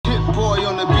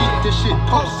this shit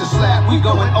poster slap. We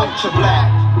going ultra black.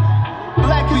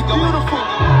 Black is beautiful.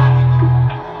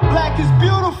 Black is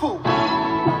beautiful.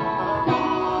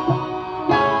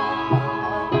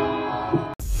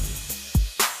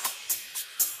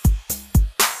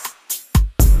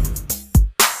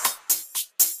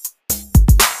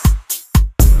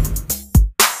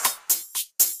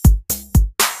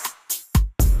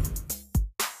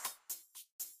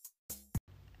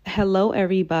 Hello,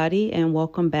 everybody, and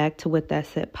welcome back to With That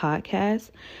Said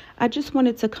podcast. I just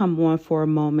wanted to come on for a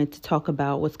moment to talk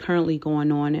about what's currently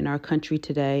going on in our country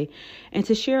today and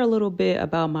to share a little bit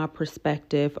about my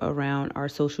perspective around our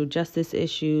social justice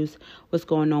issues, what's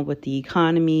going on with the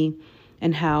economy,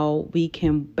 and how we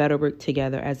can better work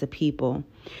together as a people.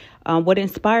 What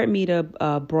inspired me to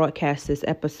broadcast this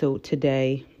episode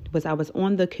today was I was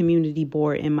on the community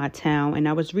board in my town, and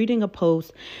I was reading a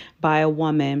post by a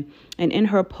woman, and in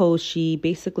her post, she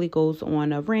basically goes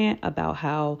on a rant about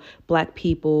how Black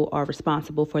people are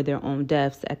responsible for their own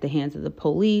deaths at the hands of the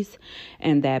police,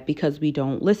 and that because we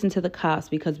don't listen to the cops,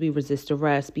 because we resist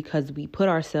arrest, because we put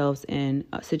ourselves in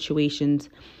situations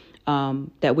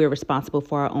that we're responsible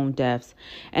for our own deaths.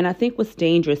 And I think what's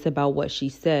dangerous about what she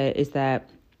said is that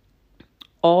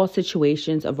all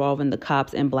situations involving the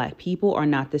cops and Black people are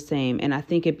not the same. And I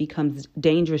think it becomes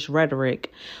dangerous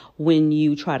rhetoric when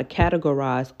you try to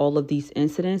categorize all of these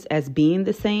incidents as being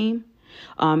the same.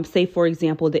 Say, for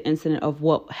example, the incident of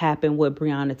what happened with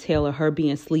Breonna Taylor, her being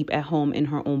asleep at home in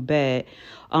her own bed,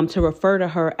 to refer to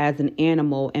her as an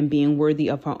animal and being worthy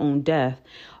of her own death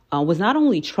was not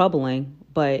only troubling,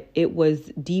 but it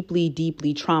was deeply,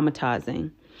 deeply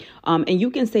traumatizing. And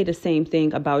you can say the same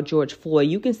thing about George Floyd.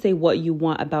 You can say what you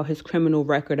want about his criminal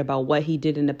record, about what he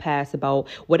did in the past, about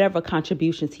whatever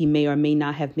contributions he may or may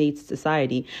not have made to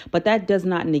society. But that does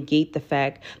not negate the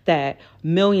fact that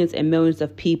millions and millions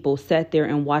of people sat there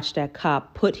and watched that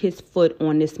cop put his foot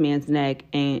on this man's neck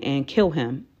and kill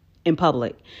him in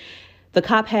public. The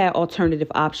cop had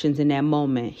alternative options in that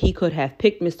moment. He could have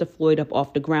picked Mr. Floyd up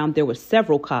off the ground. There were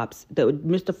several cops.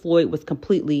 Mr. Floyd was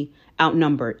completely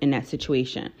outnumbered in that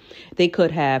situation. They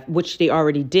could have, which they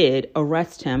already did,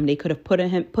 arrest him. They could have put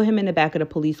him in the back of the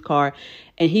police car,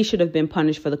 and he should have been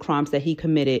punished for the crimes that he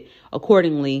committed.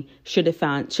 Accordingly, should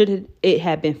it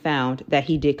have been found that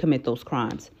he did commit those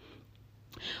crimes.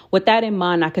 With that in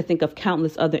mind, I could think of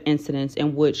countless other incidents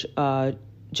in which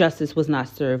justice was not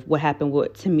served. What happened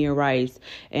with Tamir Rice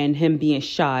and him being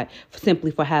shot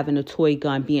simply for having a toy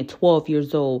gun, being 12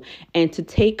 years old. And to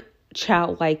take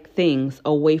childlike things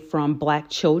away from Black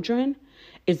children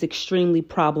is extremely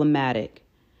problematic.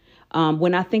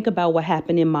 When I think about what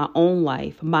happened in my own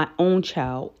life, my own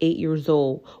child, 8 years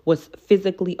old, was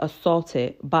physically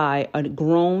assaulted by a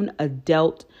grown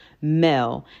adult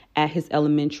male at his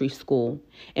elementary school.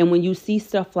 And when you see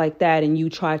stuff like that and you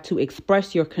try to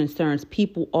express your concerns,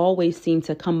 people always seem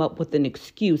to come up with an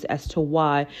excuse as to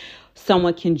why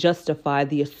someone can justify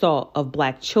the assault of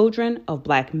Black children, of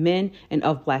Black men, and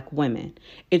of Black women.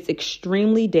 It's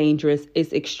extremely dangerous.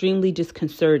 It's extremely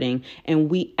disconcerting.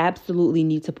 And we absolutely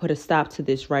need to put a stop to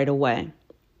this right away.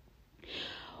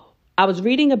 I was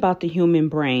reading about the human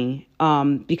brain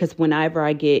because whenever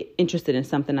I get interested in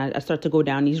something, I start to go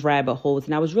down these rabbit holes.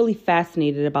 And I was really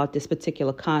fascinated about this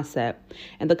particular concept.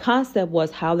 And the concept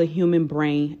was how the human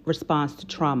brain responds to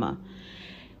trauma.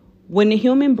 When the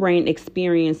human brain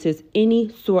experiences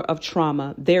any sort of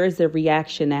trauma, there is a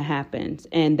reaction that happens.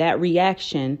 And that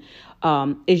reaction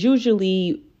is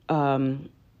usually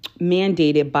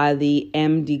mandated by the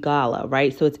amygdala,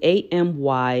 right? So it's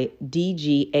AMYDGALA.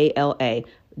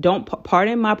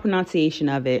 Pardon my pronunciation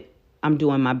of it. I'm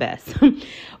doing my best.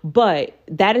 But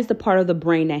that is the part of the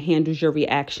brain that handles your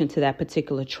reaction to that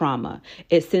particular trauma.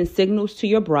 It sends signals to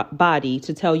your body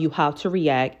to tell you how to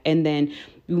react. And then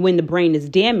when the brain is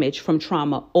damaged from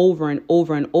trauma over and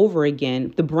over and over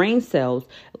again, the brain cells,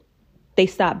 they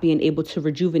stop being able to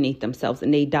rejuvenate themselves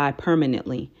and they die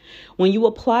permanently. When you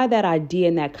apply that idea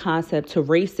and that concept to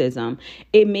racism,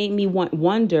 it made me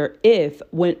wonder if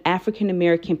when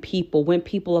African-American people, when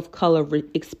people of color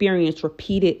experience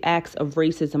repeated acts of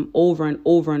racism over and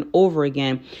over and over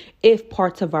again, if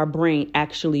parts of our brain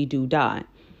actually do die.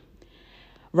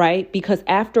 Right? Because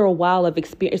after a while of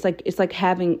experience, it's like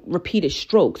having repeated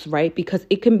strokes, right? Because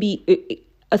it can be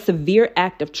a severe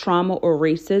act of trauma or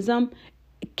racism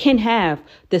can have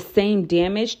the same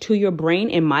damage to your brain,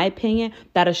 in my opinion,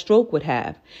 that a stroke would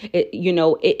have.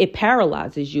 It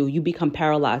paralyzes you. You become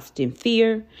paralyzed in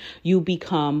fear. You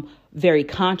become very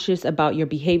conscious about your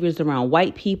behaviors around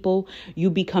white people. You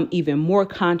become even more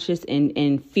conscious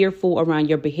and fearful around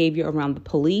your behavior around the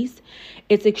police.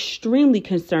 It's extremely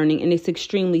concerning and it's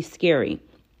extremely scary.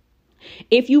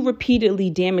 If you repeatedly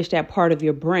damage that part of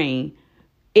your brain,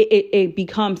 it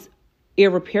becomes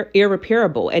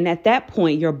irreparable. And at that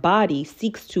point, your body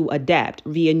seeks to adapt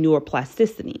via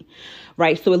neuroplasticity,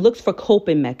 right? So it looks for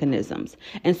coping mechanisms.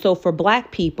 And so for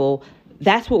Black people,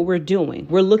 that's what we're doing.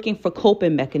 We're looking for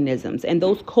coping mechanisms. And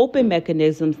those coping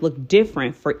mechanisms look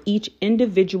different for each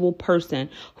individual person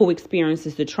who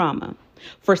experiences the trauma.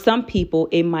 For some people,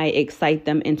 it might excite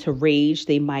them into rage.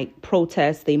 They might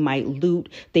protest. They might loot.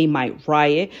 They might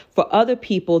riot. For other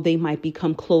people, they might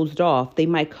become closed off. They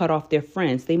might cut off their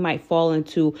friends. They might fall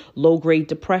into low-grade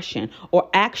depression or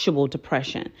actual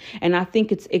depression. And I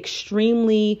think it's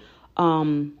extremely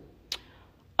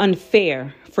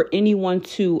unfair for anyone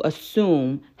to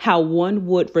assume how one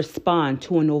would respond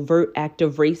to an overt act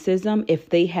of racism if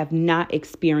they have not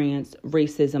experienced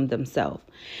racism themselves.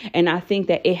 And I think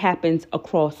that it happens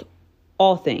across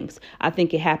all things. I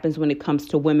think it happens when it comes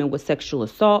to women with sexual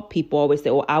assault. People always say,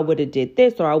 oh, I would have did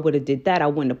this or I would have did that. I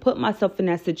wouldn't have put myself in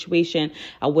that situation.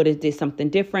 I would have did something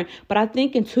different. But I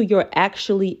think until you're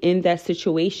actually in that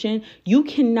situation, you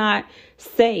cannot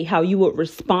say how you would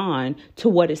respond to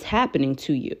what is happening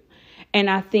to you. And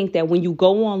I think that when you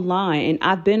go online, and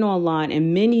I've been online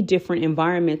in many different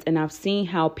environments, and I've seen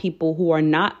how people who are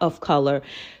not of color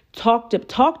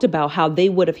talked about how they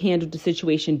would have handled the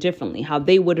situation differently, how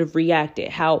they would have reacted,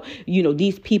 how,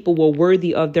 these people were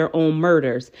worthy of their own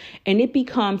murders. And it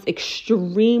becomes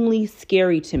extremely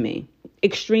scary to me,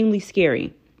 extremely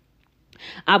scary.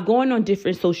 I've gone on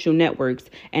different social networks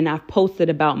and I've posted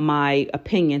about my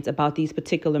opinions about these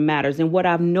particular matters. And what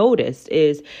I've noticed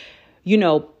is,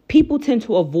 people tend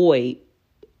to avoid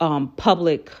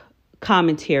public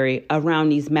commentary around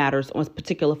these matters on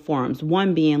particular forums,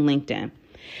 one being LinkedIn.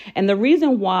 And the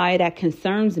reason why that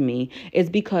concerns me is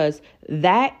because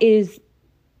that is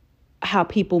how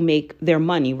people make their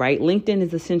money, right? LinkedIn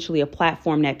is essentially a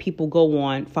platform that people go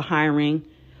on for hiring,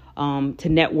 to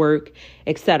network,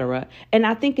 etc. And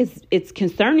I think it's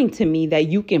concerning to me that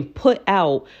you can put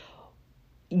out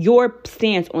your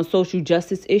stance on social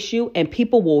justice issue and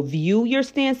people will view your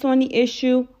stance on the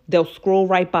issue. They'll scroll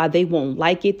right by. They won't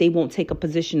like it. They won't take a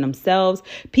position themselves.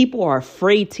 People are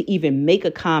afraid to even make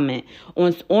a comment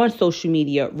on social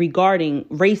media regarding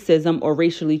racism or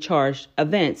racially charged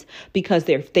events because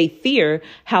they fear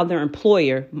how their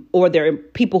employer or their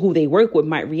people who they work with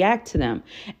might react to them.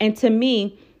 And to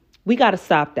me, we got to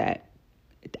stop that.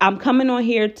 I'm coming on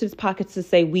here to this podcast to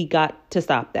say we got to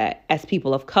stop that as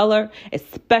people of color,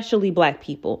 especially Black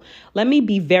people. Let me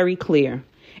be very clear.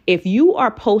 If you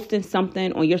are posting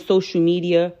something on your social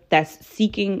media that's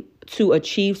seeking to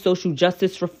achieve social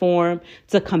justice reform,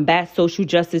 to combat social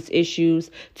justice issues,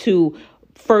 to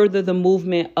further the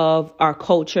movement of our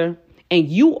culture, and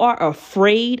you are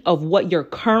afraid of what your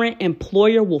current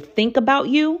employer will think about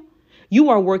you, you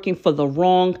are working for the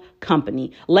wrong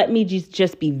company. Let me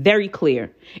just be very clear.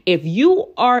 If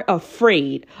you are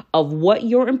afraid of what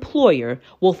your employer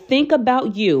will think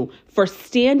about you for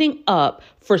standing up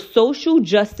for social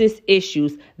justice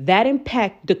issues that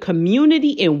impact the community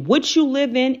in which you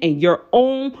live in and your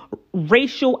own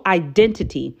racial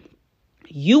identity,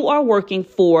 you are working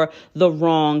for the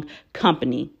wrong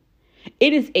company.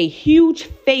 It is a huge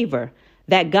favor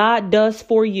that God does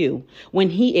for you when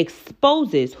he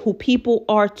exposes who people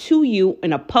are to you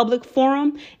in a public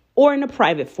forum or in a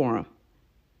private forum.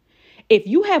 If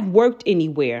you have worked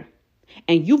anywhere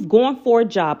and you've gone for a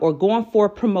job or gone for a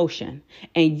promotion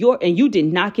and you did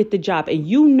not get the job, and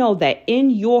you know that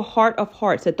in your heart of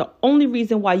hearts that the only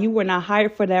reason why you were not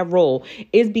hired for that role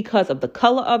is because of the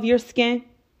color of your skin,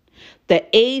 the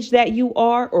age that you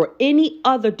are, or any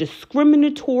other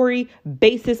discriminatory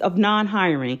basis of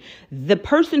non-hiring, the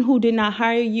person who did not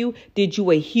hire you did you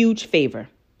a huge favor.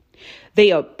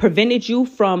 They prevented you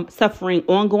from suffering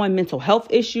ongoing mental health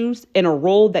issues in a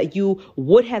role that you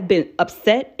would have been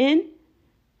upset in.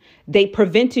 They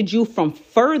prevented you from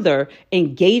further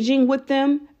engaging with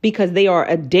them because they are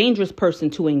a dangerous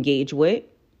person to engage with.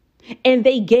 And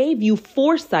they gave you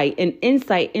foresight and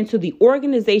insight into the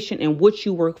organization in which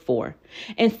you work for.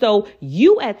 And so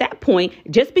you at that point,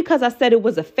 just because I said it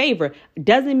was a favor,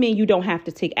 doesn't mean you don't have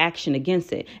to take action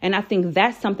against it. And I think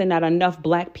that's something that enough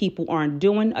Black people aren't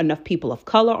doing. Enough people of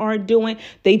color aren't doing.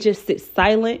 They just sit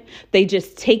silent. They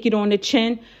just take it on the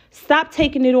chin. Stop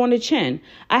taking it on the chin.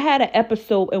 I had an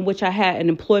episode in which I had an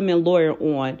employment lawyer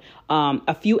on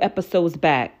a few episodes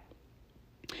back.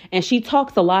 And she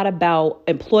talks a lot about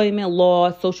employment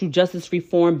law, social justice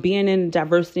reform, being in the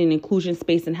diversity and inclusion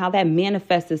space, and how that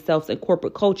manifests itself in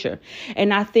corporate culture.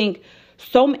 And I think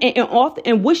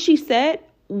and what she said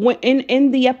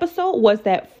in the episode was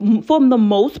that for the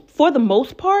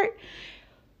most part,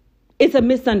 it's a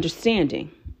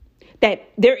misunderstanding that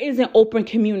there isn't open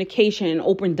communication and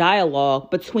open dialogue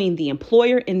between the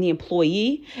employer and the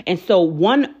employee. And so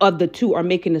one of the two are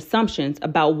making assumptions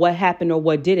about what happened or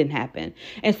what didn't happen.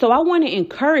 And so I want to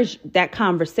encourage that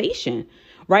conversation,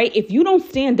 right? If you don't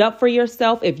stand up for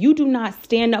yourself, if you do not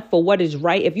stand up for what is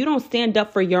right, if you don't stand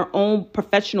up for your own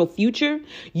professional future,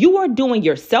 you are doing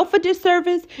yourself a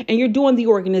disservice and you're doing the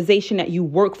organization that you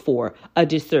work for a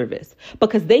disservice,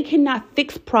 because they cannot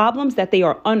fix problems that they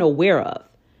are unaware of.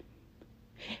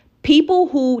 People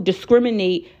who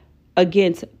discriminate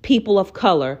against people of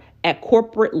color at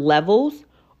corporate levels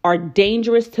are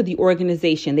dangerous to the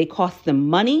organization. They cost them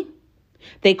money,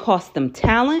 they cost them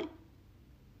talent,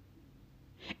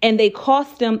 and they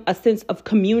cost them a sense of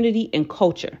community and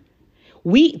culture.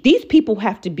 These people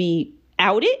have to be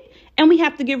outed, and we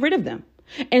have to get rid of them.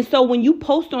 And so when you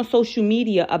post on social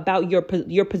media about your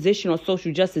position on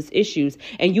social justice issues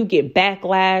and you get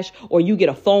backlash or you get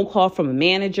a phone call from a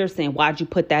manager saying, why'd you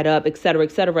put that up, et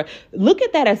cetera, look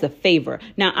at that as a favor.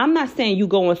 Now, I'm not saying you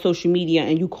go on social media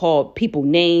and you call people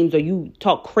names or you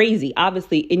talk crazy.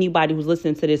 Obviously, anybody who's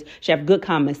listening to this should have good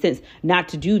common sense not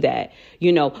to do that,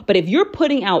 But if you're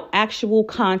putting out actual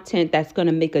content that's going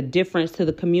to make a difference to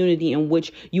the community in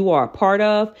which you are a part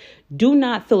of, do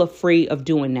not feel afraid of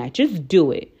doing that. Just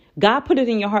do it. God put it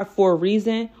in your heart for a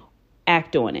reason.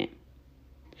 Act on it.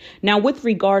 Now, with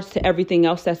regards to everything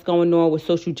else that's going on with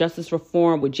social justice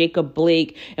reform, with Jacob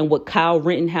Blake and with Kyle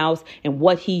Rittenhouse and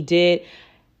what he did,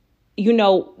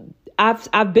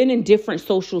 I've been in different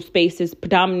social spaces,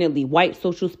 predominantly white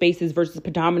social spaces versus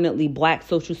predominantly black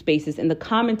social spaces, and the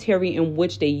commentary in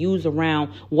which they use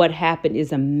around what happened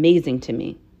is amazing to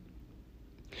me.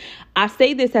 I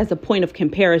say this as a point of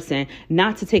comparison,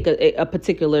 not to take a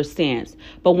particular stance,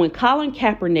 but when Colin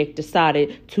Kaepernick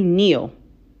decided to kneel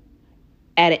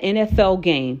at an NFL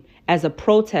game as a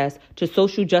protest to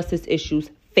social justice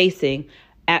issues facing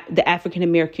the African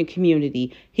American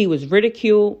community, he was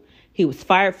ridiculed, he was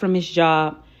fired from his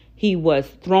job, he was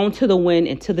thrown to the wind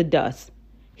and to the dust.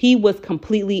 He was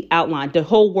completely outlined. The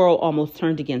whole world almost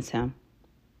turned against him.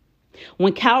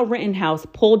 When Kyle Rittenhouse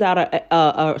pulled out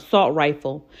a assault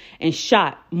rifle and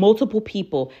shot multiple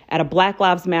people at a Black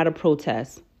Lives Matter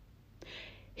protest,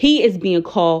 he is being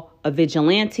called a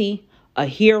vigilante, a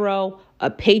hero,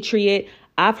 a patriot.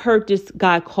 I've heard this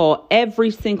guy call every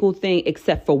single thing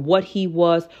except for what he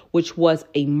was, which was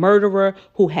a murderer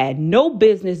who had no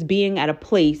business being at a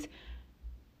place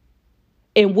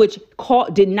in which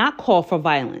did not call for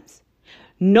violence.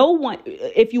 No one,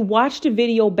 if you watch the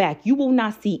video back, you will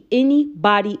not see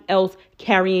anybody else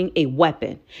carrying a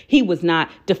weapon. He was not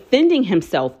defending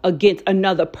himself against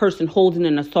another person holding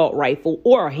an assault rifle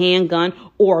or a handgun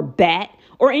or a bat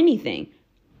or anything.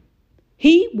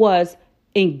 He was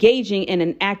engaging in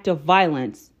an act of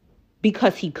violence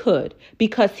because he could,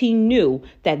 because he knew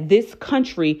that this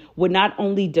country would not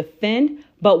only defend,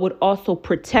 but would also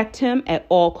protect him at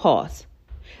all costs.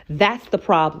 That's the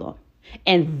problem.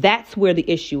 And that's where the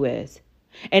issue is.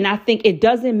 And I think it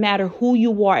doesn't matter who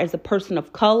you are as a person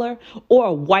of color or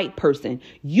a white person.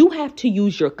 You have to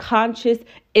use your conscious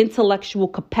intellectual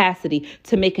capacity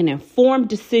to make an informed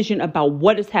decision about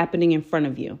what is happening in front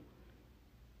of you.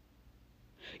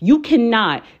 You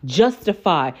cannot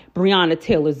justify Breonna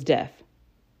Taylor's death.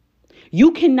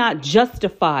 You cannot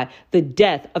justify the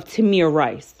death of Tamir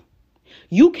Rice.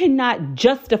 You cannot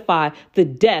justify the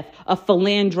death of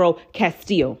Philando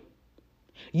Castile.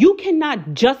 You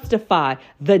cannot justify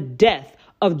the death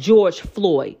of George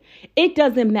Floyd. It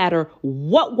doesn't matter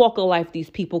what walk of life these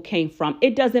people came from.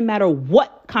 It doesn't matter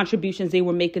what contributions they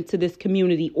were making to this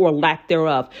community or lack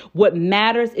thereof. What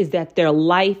matters is that their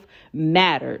life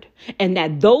mattered and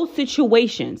that those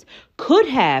situations could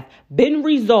have been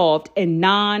resolved in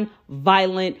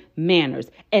non-violent manners.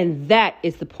 And that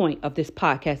is the point of this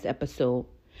podcast episode.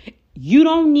 You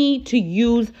don't need to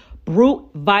use brute,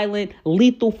 violent,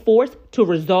 lethal force to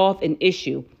resolve an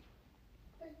issue.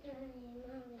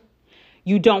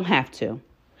 You don't have to.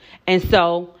 And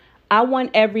so I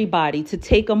want everybody to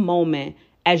take a moment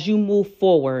as you move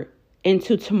forward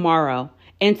into tomorrow,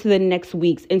 into the next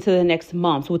weeks, into the next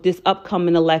months with this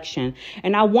upcoming election.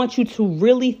 And I want you to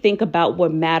really think about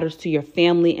what matters to your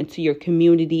family and to your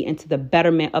community and to the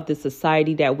betterment of the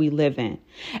society that we live in.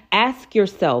 Ask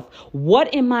yourself,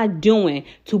 what am I doing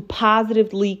to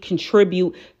positively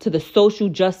contribute to the social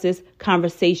justice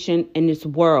conversation in this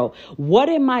world? What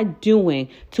am I doing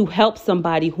to help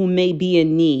somebody who may be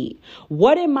in need?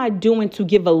 What am I doing to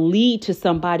give a lead to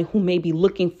somebody who may be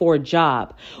looking for a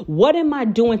job? What am I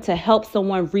doing to help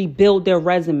someone rebuild their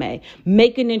resume,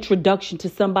 make an introduction to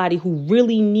somebody who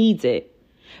really needs it?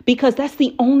 Because that's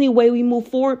the only way we move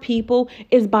forward, people,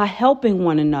 is by helping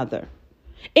one another.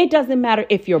 It doesn't matter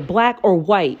if you're black or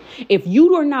white. If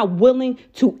you are not willing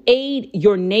to aid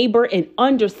your neighbor and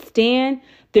understand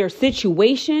their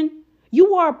situation,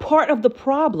 you are a part of the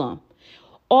problem.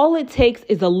 All it takes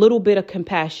is a little bit of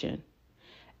compassion.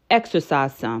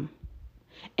 Exercise some.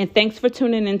 And thanks for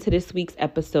tuning into this week's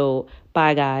episode.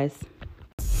 Bye, guys.